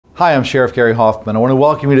Hi, I'm Sheriff Gary Hoffman. I want to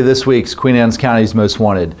welcome you to this week's Queen Anne's County's Most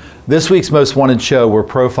Wanted. This week's Most Wanted show, we're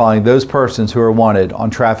profiling those persons who are wanted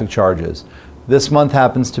on traffic charges. This month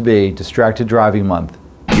happens to be Distracted Driving Month.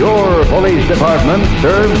 Your police department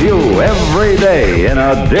serves you every day in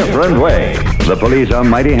a different way. The police are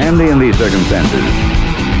mighty handy in these circumstances.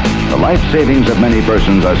 The life savings of many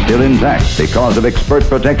persons are still intact because of expert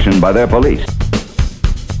protection by their police.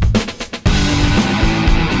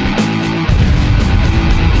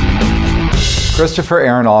 Christopher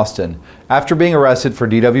Aaron Austin, after being arrested for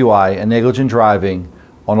DWI and negligent driving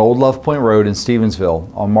on Old Love Point Road in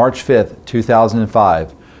Stevensville on March 5,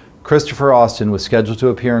 2005, Christopher Austin was scheduled to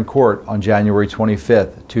appear in court on January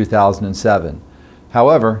 25, 2007.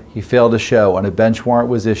 However, he failed to show and a bench warrant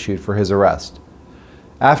was issued for his arrest.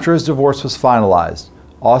 After his divorce was finalized,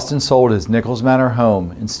 Austin sold his Nichols Manor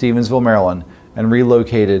home in Stevensville, Maryland, and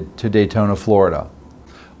relocated to Daytona, Florida.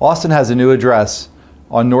 Austin has a new address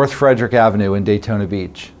on North Frederick Avenue in Daytona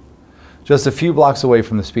Beach, just a few blocks away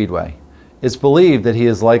from the Speedway. It's believed that he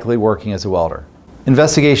is likely working as a welder.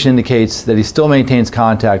 Investigation indicates that he still maintains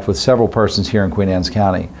contact with several persons here in Queen Anne's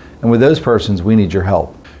County, and with those persons, we need your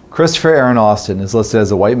help. Christopher Aaron Austin is listed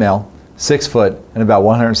as a white male, 6 foot and about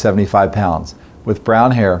 175 pounds, with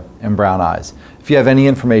brown hair and brown eyes. If you have any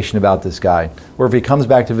information about this guy, or if he comes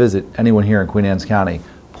back to visit anyone here in Queen Anne's County,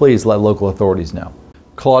 please let local authorities know.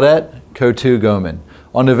 Claudette Gomon.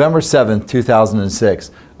 On November 7,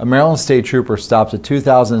 2006, a Maryland State Trooper stopped a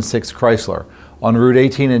 2006 Chrysler on Route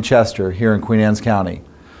 18 in Chester here in Queen Anne's County.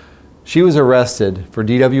 She was arrested for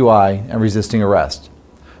DWI and resisting arrest.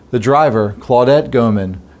 The driver, Claudette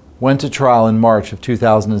Gomon, went to trial in March of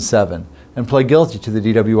 2007 and pled guilty to the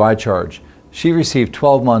DWI charge. She received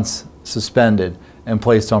 12 months suspended and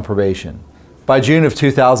placed on probation. By June of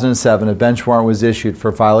 2007, a bench warrant was issued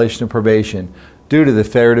for violation of probation due to the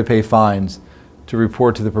failure to pay fines to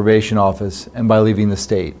report to the probation office and by leaving the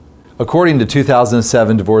state. According to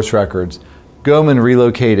 2007 divorce records, Gomon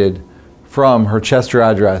relocated from her Chester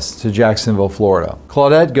address to Jacksonville, Florida.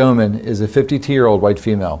 Claudette Gomon is a 52-year-old white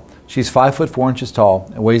female. She's 5 foot 4 inches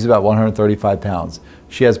tall and weighs about 135 pounds.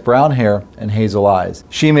 She has brown hair and hazel eyes.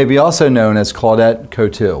 She may be also known as Claudette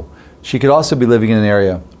Coutu. She could also be living in an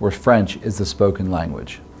area where French is the spoken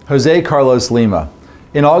language. Jose Carlos Lima.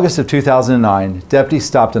 In August of 2009, deputies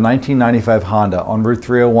stopped a 1995 Honda on Route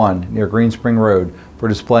 301 near Green Spring Road for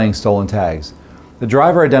displaying stolen tags. The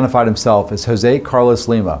driver identified himself as Jose Carlos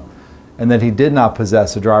Lima and that he did not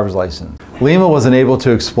possess a driver's license. Lima was unable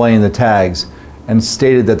to explain the tags and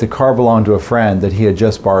stated that the car belonged to a friend, that he had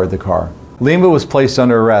just borrowed the car. Lima was placed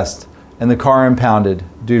under arrest and the car impounded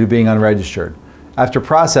due to being unregistered. After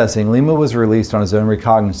processing, Lima was released on his own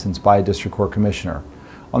recognizance by a district court commissioner.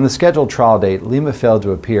 On the scheduled trial date, Lima failed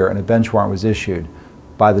to appear and a bench warrant was issued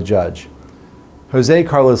by the judge. Jose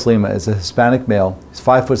Carlos Lima is a Hispanic male. He's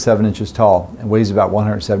 5 foot 7 inches tall and weighs about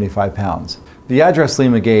 175 pounds. The address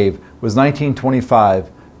Lima gave was 1925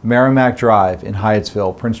 Merrimack Drive in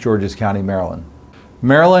Hyattsville, Prince George's County, Maryland.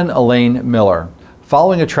 Marilyn Miller.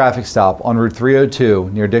 Following a traffic stop on Route 302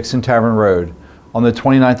 near Dixon Tavern Road on the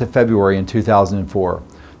 29th of February in 2004,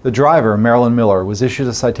 the driver, Marilyn Miller, was issued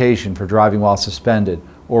a citation for driving while suspended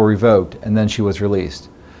or revoked, and then she was released.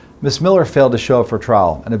 Ms. Miller failed to show up for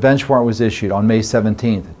trial, and a bench warrant was issued on May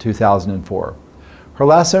 17, 2004. Her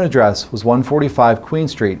last known address was 145 Queen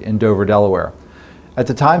Street in Dover, Delaware. At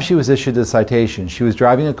the time she was issued the citation, she was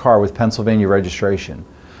driving a car with Pennsylvania registration.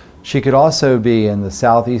 She could also be in the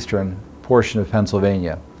southeastern portion of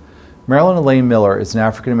Pennsylvania. Marilyn Miller is an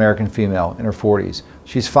African-American female in her 40s.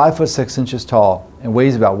 She's 5 foot 6 inches tall and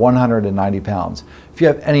weighs about 190 pounds. If you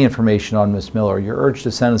have any information on Ms. Miller, you're urged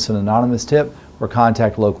to send us an anonymous tip or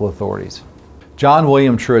contact local authorities. John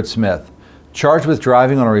William Truitt Smith, charged with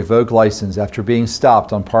driving on a revoked license after being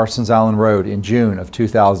stopped on Parsons Island Road in June of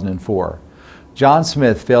 2004. John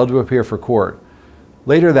Smith failed to appear for court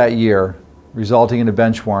later that year, resulting in a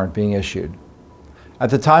bench warrant being issued. At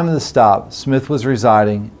the time of the stop, Smith was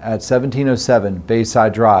residing at 1707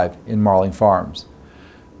 Bayside Drive in Marling Farms.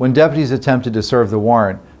 When deputies attempted to serve the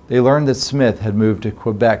warrant, they learned that Smith had moved to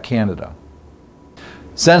Quebec, Canada.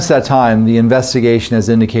 Since that time, the investigation has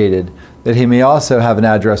indicated that he may also have an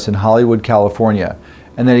address in Hollywood, California,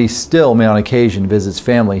 and that he still may on occasion visits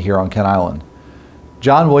family here on Kent Island.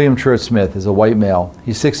 John William Truitt Smith is a white male.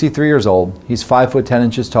 He's 63 years old, he's 5 foot 10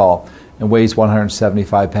 inches tall, and weighs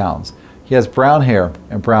 175 pounds. He has brown hair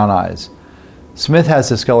and brown eyes. Smith has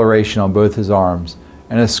discoloration on both his arms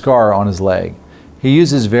and a scar on his leg. He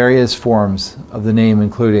uses various forms of the name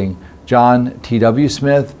including John T.W.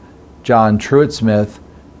 Smith, John Truitt Smith,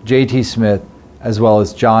 J.T. Smith, as well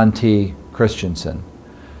as John T. Christensen.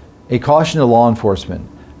 A caution to law enforcement.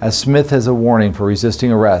 as Smith has a warning for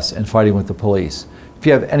resisting arrest and fighting with the police. If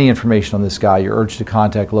you have any information on this guy, you're urged to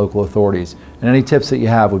contact local authorities, and any tips that you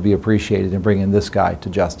have would be appreciated in bringing this guy to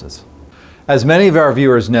justice. As many of our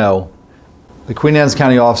viewers know, the Queen Anne's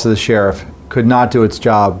County Office of the Sheriff could not do its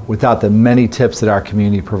job without the many tips that our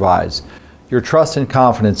community provides. Your trust and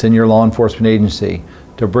confidence in your law enforcement agency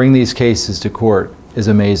to bring these cases to court is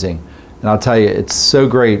amazing. And I'll tell you, it's so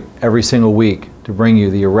great every single week to bring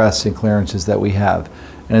you the arrests and clearances that we have.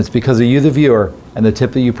 And it's because of you, the viewer, and the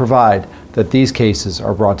tip that you provide that these cases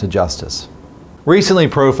are brought to justice. Recently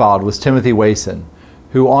profiled was Timothy Wason,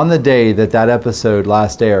 who on the day that that episode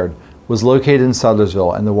last aired was located in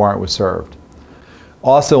Sudlersville and the warrant was served.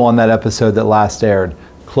 Also on that episode that last aired,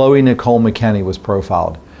 Chloe Nicole McKinney was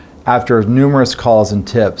profiled after numerous calls and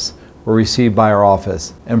tips were received by our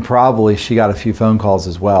office, and probably she got a few phone calls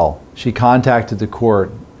as well. She contacted the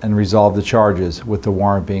court and resolved the charges with the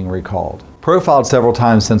warrant being recalled. Profiled several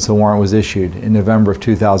times since the warrant was issued in November of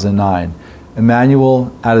 2009,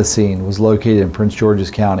 Emmanuel Addisine was located in Prince George's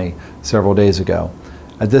County several days ago.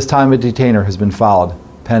 At this time, a detainer has been filed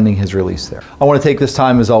pending his release there. I want to take this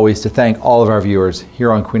time, as always, to thank all of our viewers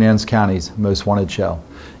here on Queen Anne's County's Most Wanted show.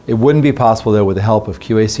 It wouldn't be possible, though, with the help of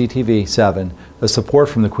QAC TV 7, the support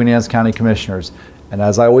from the Queen Anne's County Commissioners, and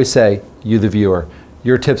as I always say, you, the viewer.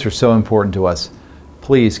 Your tips are so important to us.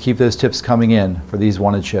 Please keep those tips coming in for these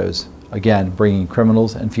wanted shows. Again, bringing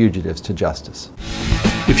criminals and fugitives to justice.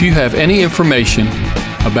 If you have any information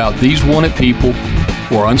about these wanted people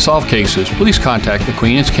or unsolved cases, please contact the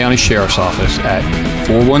Queen Anne's County Sheriff's Office at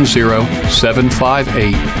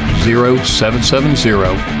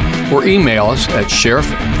 410-758-0770 or email us at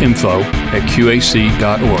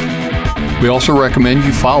sheriffinfo@qac.org. We also recommend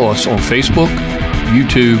you follow us on Facebook,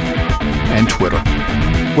 YouTube, and Twitter.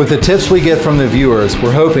 With the tips we get from the viewers,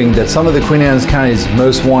 we're hoping that some of the Queen Anne's County's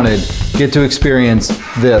most wanted get to experience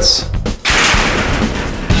this.